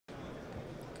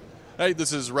Hey,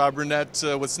 this is Rob Brunette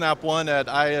with Snap One at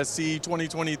ISE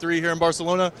 2023 here in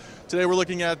Barcelona. Today we're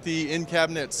looking at the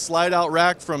in-cabinet slide-out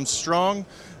rack from Strong.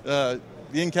 The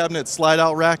in-cabinet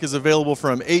slide-out rack is available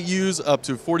from 8Us up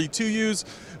to 42Us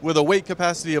with a weight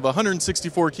capacity of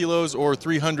 164 kilos or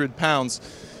 300 pounds.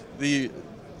 In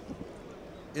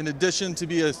addition to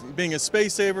being a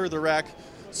space saver, the rack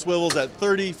swivels at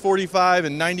 30, 45,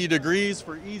 and 90 degrees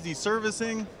for easy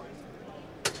servicing.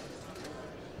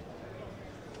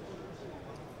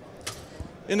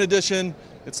 In addition,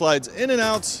 it slides in and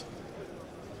out,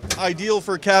 ideal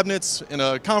for cabinets in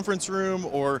a conference room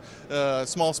or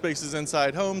small spaces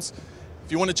inside homes.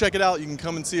 If you want to check it out, you can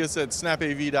come and see us at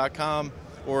snapav.com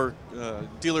or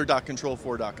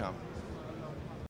dealer.control4.com.